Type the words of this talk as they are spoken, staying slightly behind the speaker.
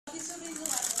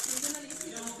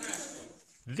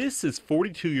This is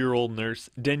 42-year-old nurse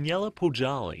Daniela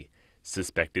Poggiali,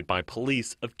 suspected by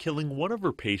police of killing one of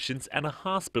her patients at a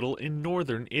hospital in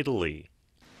northern Italy.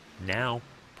 Now,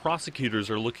 prosecutors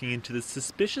are looking into the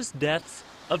suspicious deaths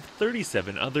of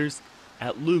 37 others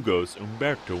at Lugo's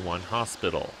Umberto I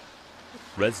hospital.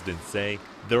 Residents say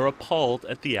they're appalled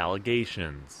at the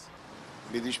allegations.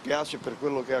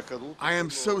 I am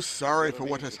so sorry for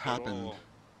what has happened.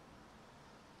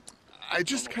 I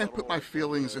just can't put my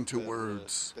feelings into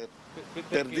words.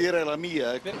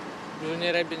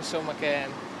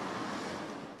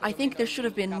 I think there should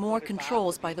have been more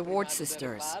controls by the ward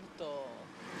sisters.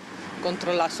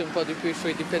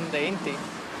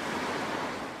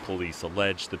 Police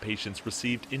allege the patients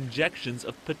received injections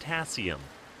of potassium,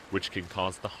 which can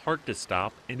cause the heart to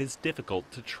stop and is difficult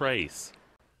to trace.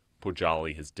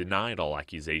 Poggiali has denied all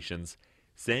accusations,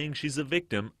 saying she's a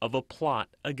victim of a plot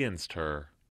against her.